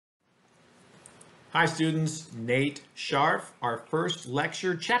Hi students, Nate Scharf, our first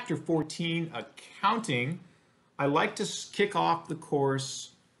lecture, chapter 14, accounting. I like to kick off the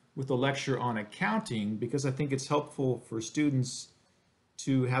course with a lecture on accounting because I think it's helpful for students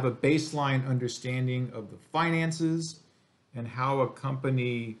to have a baseline understanding of the finances and how a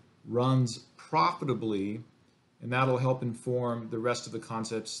company runs profitably, and that'll help inform the rest of the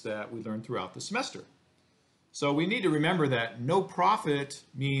concepts that we learn throughout the semester. So we need to remember that no profit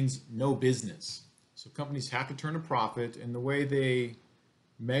means no business. So companies have to turn a profit, and the way they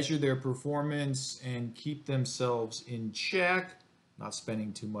measure their performance and keep themselves in check, not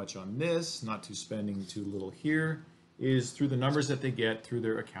spending too much on this, not too spending too little here, is through the numbers that they get through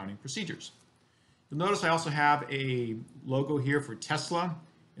their accounting procedures. You'll notice I also have a logo here for Tesla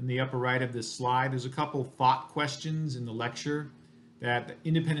in the upper right of this slide. There's a couple thought questions in the lecture that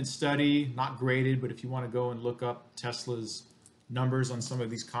independent study, not graded, but if you want to go and look up Tesla's numbers on some of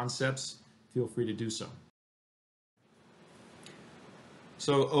these concepts, feel free to do so.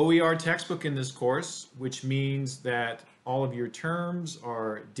 So OER textbook in this course, which means that all of your terms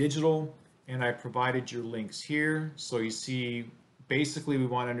are digital, and I provided your links here. So you see, basically we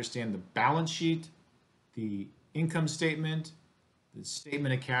want to understand the balance sheet, the income statement, the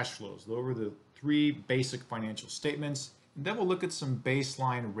statement of cash flows. Those are the three basic financial statements. And then we'll look at some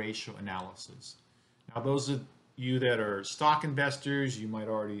baseline ratio analysis. Now, those of you that are stock investors, you might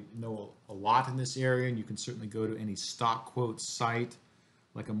already know a lot in this area, and you can certainly go to any stock quote site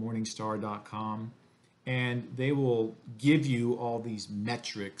like a Morningstar.com, and they will give you all these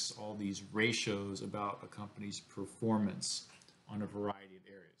metrics, all these ratios about a company's performance on a variety of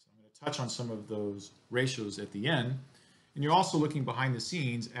areas. I'm going to touch on some of those ratios at the end. And you're also looking behind the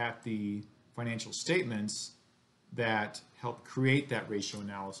scenes at the financial statements that help create that ratio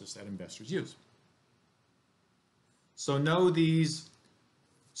analysis that investors use. So know these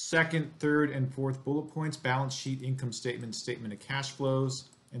second, third, and fourth bullet points: balance sheet, income statement, statement of cash flows,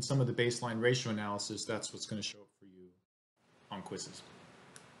 and some of the baseline ratio analysis. That's what's going to show up for you on quizzes.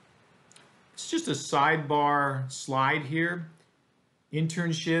 It's just a sidebar slide here.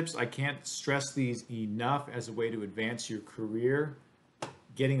 Internships, I can't stress these enough as a way to advance your career.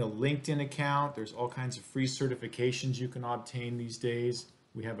 Getting a LinkedIn account, there's all kinds of free certifications you can obtain these days.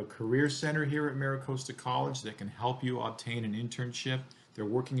 We have a career center here at MiraCosta College that can help you obtain an internship. They're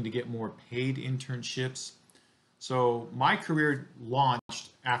working to get more paid internships. So my career launched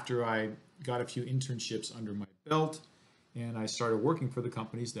after I got a few internships under my belt, and I started working for the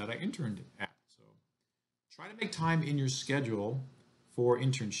companies that I interned at. So try to make time in your schedule for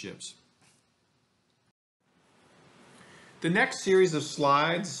internships. The next series of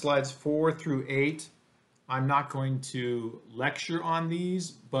slides, slides 4 through 8, I'm not going to lecture on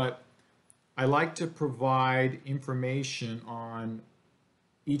these, but I like to provide information on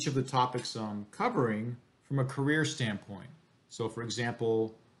each of the topics I'm covering from a career standpoint. So for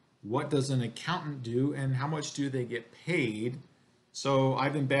example, what does an accountant do and how much do they get paid? So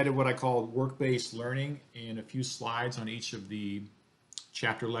I've embedded what I call work-based learning in a few slides on each of the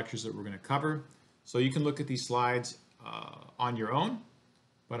chapter lectures that we're going to cover. So you can look at these slides on your own,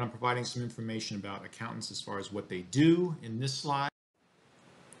 but I'm providing some information about accountants as far as what they do in this slide,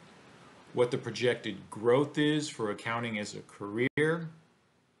 what the projected growth is for accounting as a career,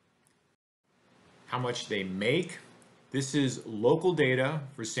 how much they make. This is local data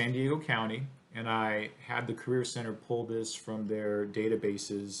for San Diego County, and I had the Career Center pull this from their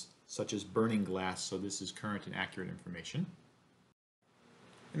databases such as Burning Glass, so this is current and accurate information.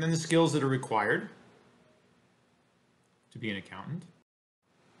 And then the skills that are required to be an accountant.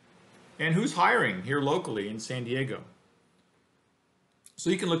 And who's hiring here locally in San Diego. So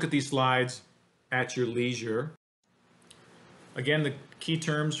you can look at these slides at your leisure. Again, the key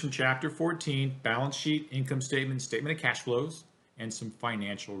terms from chapter 14: balance sheet, income statement, statement of cash flows, and some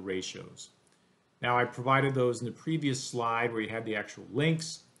financial ratios. Now, I provided those in the previous slide where you had the actual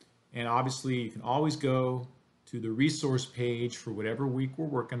links, and obviously you can always go to the resource page for whatever week we're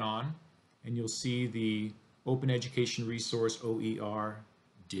working on, and you'll see the Open Education Resource OER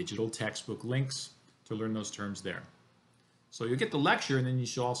digital textbook links to learn those terms there. So you'll get the lecture, and then you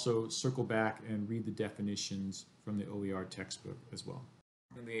should also circle back and read the definitions from the OER textbook as well.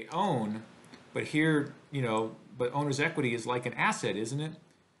 And they own, but here, but owner's equity is like an asset, isn't it?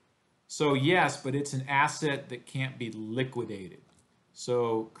 So yes, but it's an asset that can't be liquidated.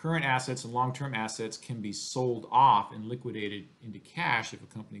 So current assets and long-term assets can be sold off and liquidated into cash if a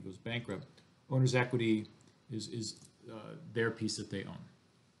company goes bankrupt. Owner's equity is their piece that they own.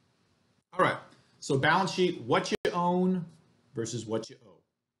 All right, so balance sheet, what you own versus what you owe.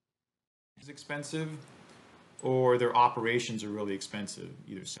 Is expensive. or their operations are really expensive.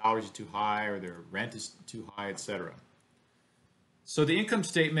 Either salaries are too high or their rent is too high, etc. So the income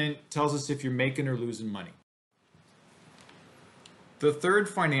statement tells us if you're making or losing money. The third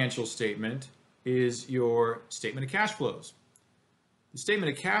financial statement is your statement of cash flows. The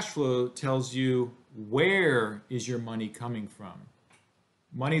statement of cash flow tells you where is your money coming from.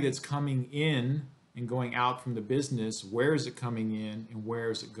 Money that's coming in and going out from the business, where is it coming in and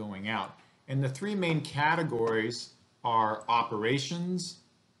where is it going out? And the three main categories are operations,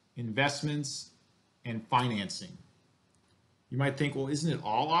 investments, and financing. You might think, well, isn't it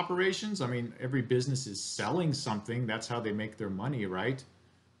all operations? I mean, every business is selling something. That's how they make their money, right?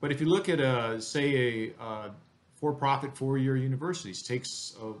 But if you look at, say, a for-profit four-year university,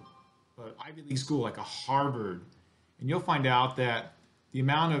 takes a Ivy League school like a Harvard, and you'll find out that the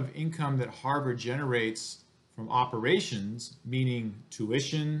amount of income that Harvard generates from operations, meaning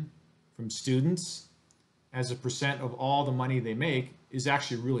tuition from students, as a percent of all the money they make, is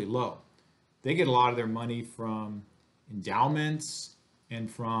actually really low. They get a lot of their money from endowments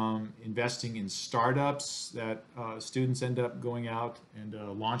and from investing in startups that students end up going out and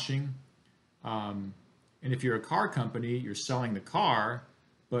launching. And if you're a car company, you're selling the car,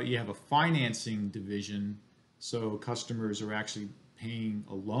 but you have a financing division, so customers are actually paying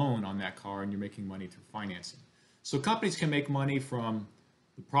a loan on that car and you're making money through financing. So companies can make money from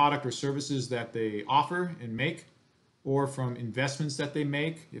the product or services that they offer and make, or from investments that they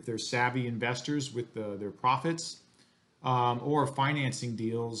make if they're savvy investors with their profits, or financing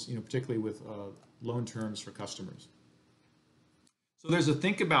deals, particularly with loan terms for customers. So there's a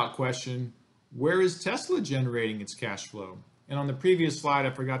think about question: where is Tesla generating its cash flow? And on the previous slide,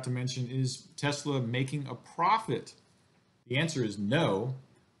 I forgot to mention, is Tesla making a profit? The answer is no,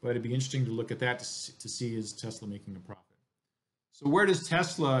 but it'd be interesting to look at that to see, is Tesla making a profit? So where does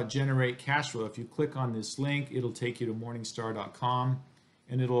Tesla generate cash flow? If you click on this link, it'll take you to Morningstar.com,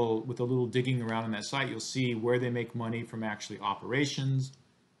 and with a little digging around on that site, you'll see where they make money from actually operations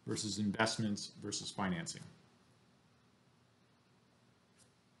versus investments versus financing.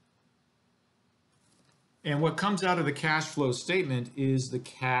 And what comes out of the cash flow statement is the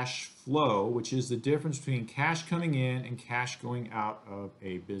cash flow, which is the difference between cash coming in and cash going out of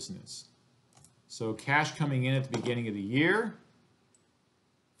a business. So cash coming in at the beginning of the year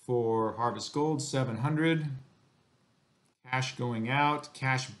for Harvest Gold, 700. Cash going out,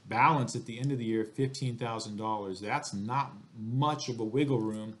 cash balance at the end of the year, $15,000. That's not much of a wiggle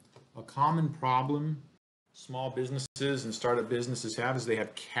room. A common problem small businesses and startup businesses have is they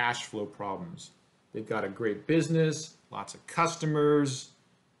have cash flow problems. They've got a great business, lots of customers,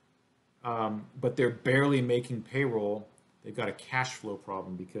 but they're barely making payroll. They've got a cash flow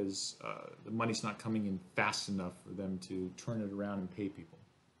problem because the money's not coming in fast enough for them to turn it around and pay people.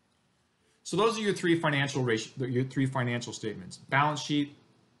 So those are your three financial statements: balance sheet,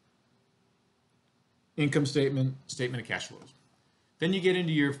 income statement, statement of cash flows. Then you get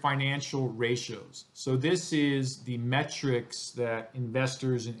into your financial ratios. So this is the metrics that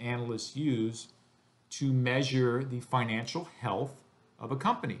investors and analysts use to measure the financial health of a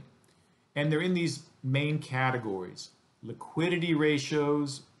company. And they're in these main categories. Liquidity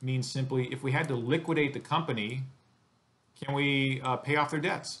ratios means simply, if we had to liquidate the company, can we pay off their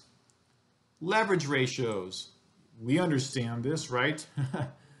debts? Leverage ratios, we understand this, right?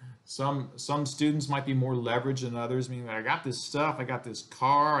 Some students might be more leveraged than others, meaning that I got this stuff, I got this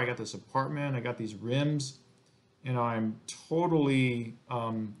car, I got this apartment, I got these rims, and I'm totally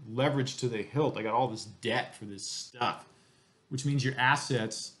leveraged to the hilt. I got all this debt for this stuff, which means your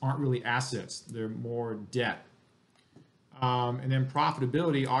assets aren't really assets. They're more debt. And then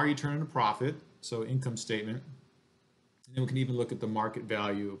profitability, are you turning a profit? So income statement. And then we can even look at the market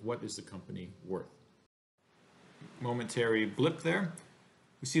value of what is the company worth. Momentary blip there.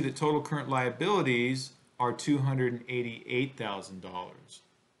 We see that total current liabilities are $288,000.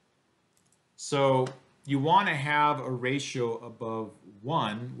 So you want to have a ratio above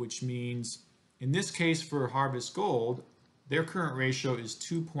 1, which means in this case for Harvest Gold, their current ratio is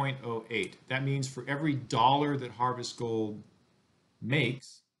 2.08. That means for every dollar that Harvest Gold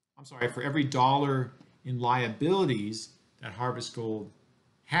makes, for every dollar in liabilities that Harvest Gold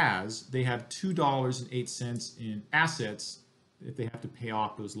has, they have $2.08 in assets if they have to pay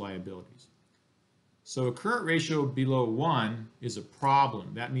off those liabilities. So a current ratio below 1 is a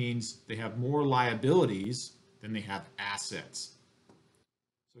problem. That means they have more liabilities than they have assets.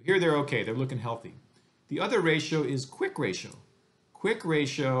 So here they're okay, they're looking healthy. The other ratio is quick ratio. Quick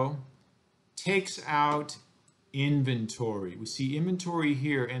ratio takes out inventory. We see inventory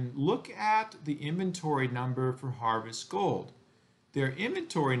here, and look at the inventory number for Harvest Gold. their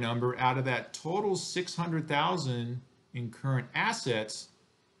inventory number out of that total 600,000 in current assets,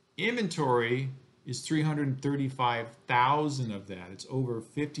 inventory is 335,000 of that. It's over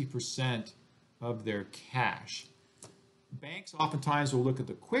 50% of their cash. Banks oftentimes will look at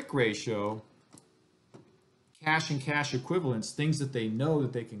the quick ratio, cash and cash equivalents, things that they know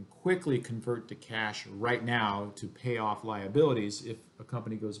that they can quickly convert to cash right now to pay off liabilities if a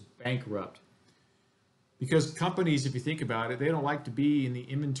company goes bankrupt. Because companies, if you think about it, they don't like to be in the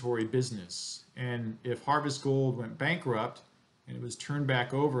inventory business. And if Harvest Gold went bankrupt and it was turned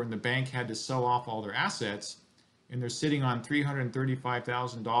back over and the bank had to sell off all their assets, and they're sitting on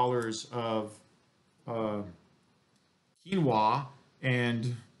 $335,000 of quinoa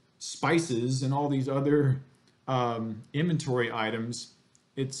and spices and all these other inventory items,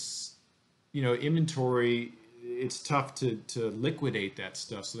 it's, inventory, it's tough to liquidate that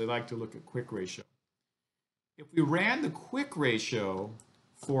stuff. So they like to look at quick ratio. If we ran the quick ratio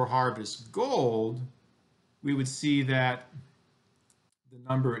for Harvest Gold, we would see that the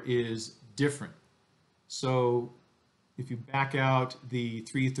number is different. So if you back out the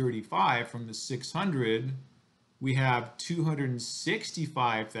 335 from the 600, we have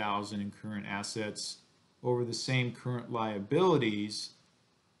 265,000 in current assets over the same current liabilities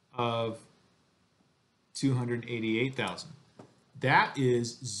of 288,000. That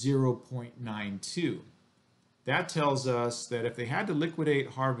is 0.92. That tells us that if they had to liquidate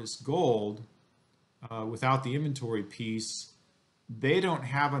Harvest Gold without the inventory piece, they don't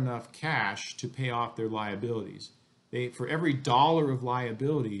have enough cash to pay off their liabilities. For every dollar of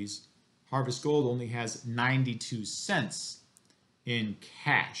liabilities, Harvest Gold only has 92 cents in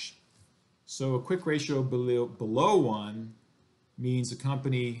cash. So a quick ratio below 1 means a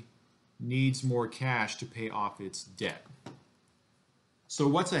company needs more cash to pay off its debt. So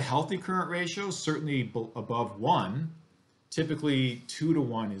what's a healthy current ratio? Certainly above 1. Typically 2 to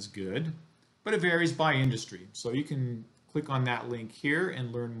 1 is good, but it varies by industry. So you can click on that link here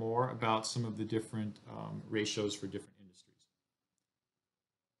and learn more about some of the different ratios for different industries.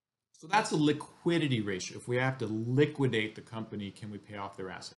 So that's a liquidity ratio. If we have to liquidate the company, can we pay off their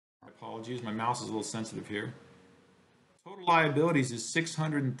assets? Apologies, my mouse is a little sensitive here. Total liabilities is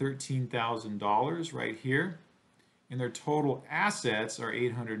 $613,000 right here, and their total assets are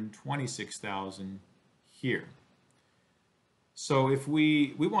 $826,000 here. So if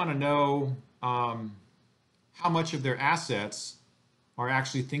we want to know how much of their assets are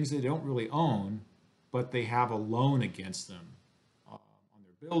actually things they don't really own, but they have a loan against them on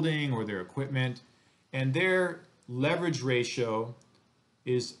their building or their equipment, and their leverage ratio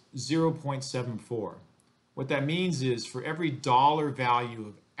is 0.74. What that means is for every dollar value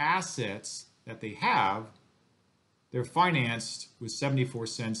of assets that they have, they're financed with 74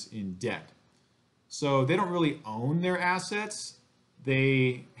 cents in debt. So they don't really own their assets.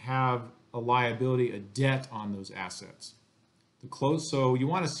 They have a liability, a debt on those assets. So you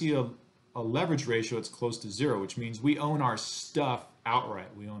want to see a leverage ratio that's close to 0, which means we own our stuff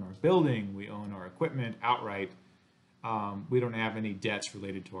outright. We own our building, we own our equipment outright. We don't have any debts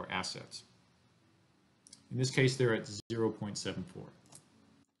related to our assets. In this case, they're at 0.74. All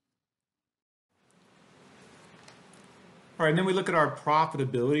right, and then we look at our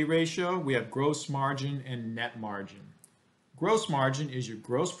profitability ratio. We have gross margin and net margin. Gross margin is your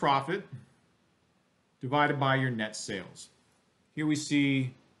gross profit divided by your net sales. Here we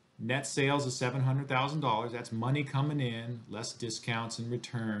see net sales of $700,000. That's money coming in, less discounts and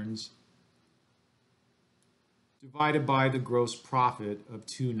returns, divided by the gross profit of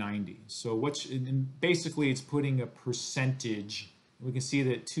 $290. So basically it's putting a percentage. We can see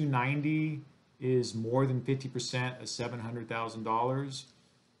that $290 is more than 50% of $700,000.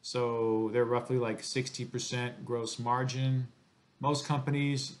 So they're roughly like 60% gross margin. Most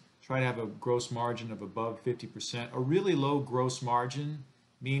companies try to have a gross margin of above 50%. A really low gross margin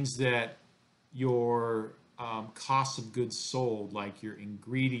means that your cost of goods sold, like your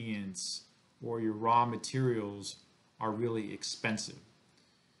ingredients or your raw materials, are really expensive.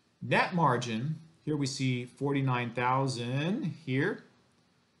 Net margin, here we see 49,000 here.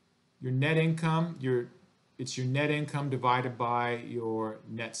 Your net income, it's your net income divided by your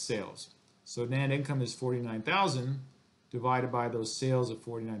net sales. So net income is 49,000 divided by those sales of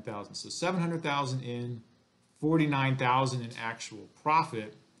 49,000. So 700,000 in, 49,000 in actual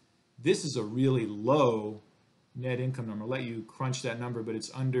profit. This is a really low net income number. I'll let you crunch that number, but it's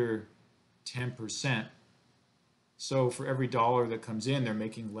under 10%. So for every dollar that comes in, they're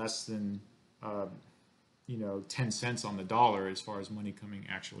making less than 10 cents on the dollar as far as money coming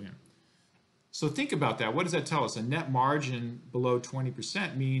actually in. So think about that. What does that tell us? A net margin below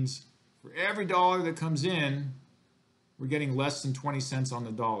 20% means for every dollar that comes in, we're getting less than 20 cents on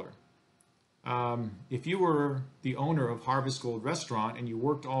the dollar. If you were the owner of Harvest Gold Restaurant and you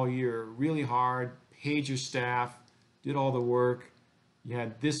worked all year really hard, paid your staff, did all the work, you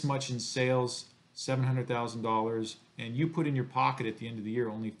had this much in sales, $700,000, and you put in your pocket at the end of the year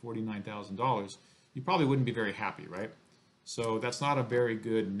only $49,000, you probably wouldn't be very happy, right? So that's not a very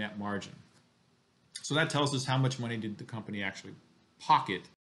good net margin. So that tells us how much money did the company actually pocket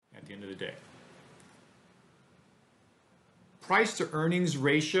at the end of the day. Price to earnings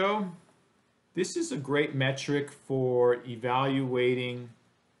ratio. This is a great metric for evaluating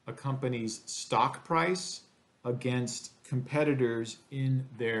a company's stock price against competitors in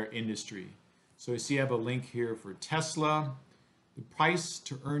their industry. So you see I have a link here for Tesla, the price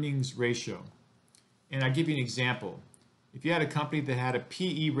to earnings ratio. And I'll give you an example. If you had a company that had a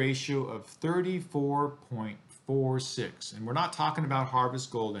PE ratio of 34.46, and we're not talking about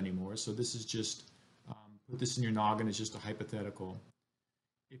Harvest Gold anymore, so this is just, put this in your noggin, it's just a hypothetical.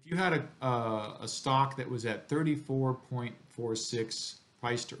 If you had a stock that was at 34.46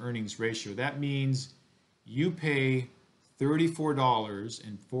 price to earnings ratio, that means you pay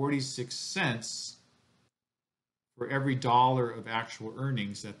 $34.46 for every dollar of actual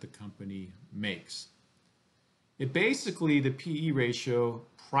earnings that the company makes. It basically, the PE ratio,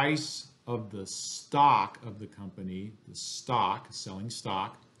 price of the stock of the company, the stock, selling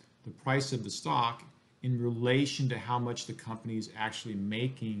stock, the price of the stock in relation to how much the company is actually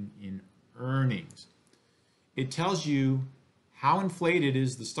making in earnings. It tells you how inflated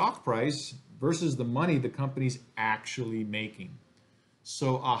is the stock price versus the money the company's actually making.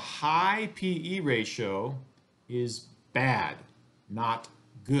 So a high PE ratio is bad, not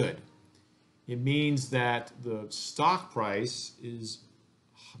good. It means that the stock price is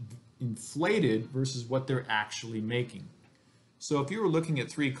inflated versus what they're actually making. So if you were looking at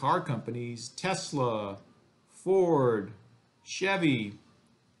 3 car companies, Tesla, Ford, Chevy,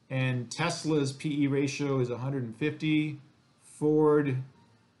 and Tesla's PE ratio is 150, Ford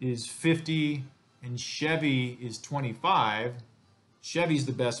is 50, and Chevy is 25, Chevy's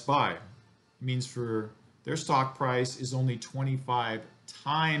the best buy. It means for their stock price is only 25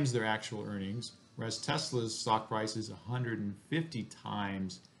 times their actual earnings, whereas Tesla's stock price is 150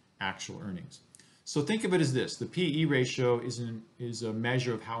 times actual earnings. So think of it as this. The PE ratio is a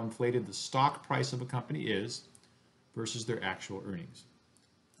measure of how inflated the stock price of a company is versus their actual earnings.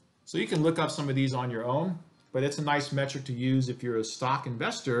 So you can look up some of these on your own, but it's a nice metric to use if you're a stock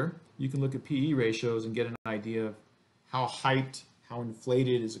investor. You can look at PE ratios and get an idea of how hyped, how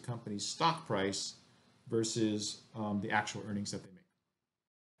inflated is a company's stock price versus the actual earnings that they make.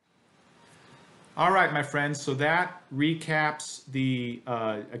 All right, my friends, so that recaps the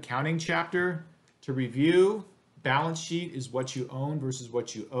accounting chapter. To review, balance sheet is what you own versus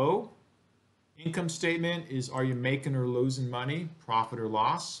what you owe. Income statement is are you making or losing money, profit or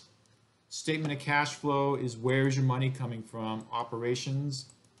loss. Statement of cash flow is where's your money coming from, operations,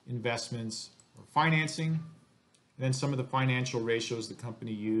 investments, or financing. And then some of the financial ratios the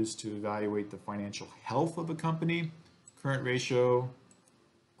company used to evaluate the financial health of a company, current ratio,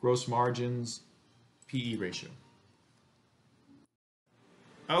 gross margins, PE ratio.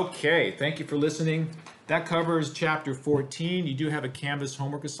 Okay, thank you for listening. That covers chapter 14. You do have a Canvas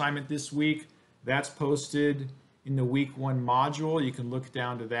homework assignment this week. That's posted in the week 1 module. You can look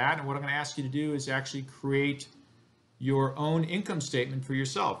down to that. And what I'm going to ask you to do is actually create your own income statement for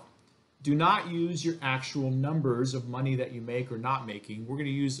yourself. Do not use your actual numbers of money that you make or not making. We're going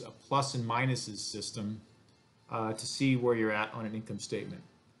to use a plus and minuses system to see where you're at on an income statement.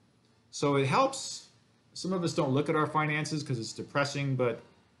 So it helps. Some of us don't look at our finances because it's depressing, but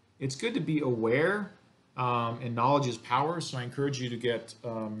it's good to be aware, and knowledge is power. So I encourage you to get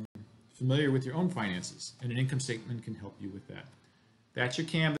familiar with your own finances, and an income statement can help you with that. That's your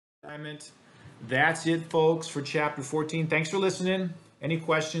Canvas assignment. That's it, folks, for chapter 14. Thanks for listening. Any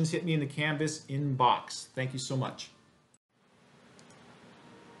questions, hit me in the Canvas inbox. Thank you so much.